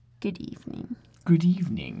Good evening. Good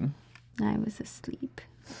evening. I was asleep.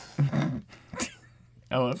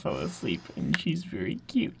 Ella fell asleep, and she's very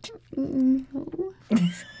cute. No.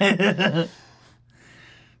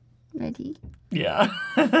 Ready? Yeah.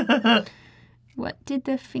 What did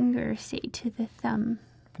the finger say to the thumb?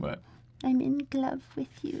 What? I'm in glove with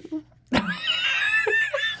you.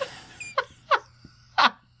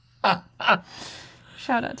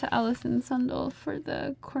 Shout out to Alison Sundell for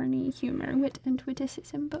the corny humor, wit, and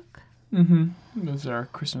witticism book. Mm-hmm. Those are our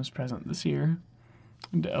Christmas present this year.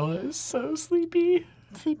 And Ella is so sleepy.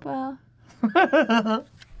 Sleep well.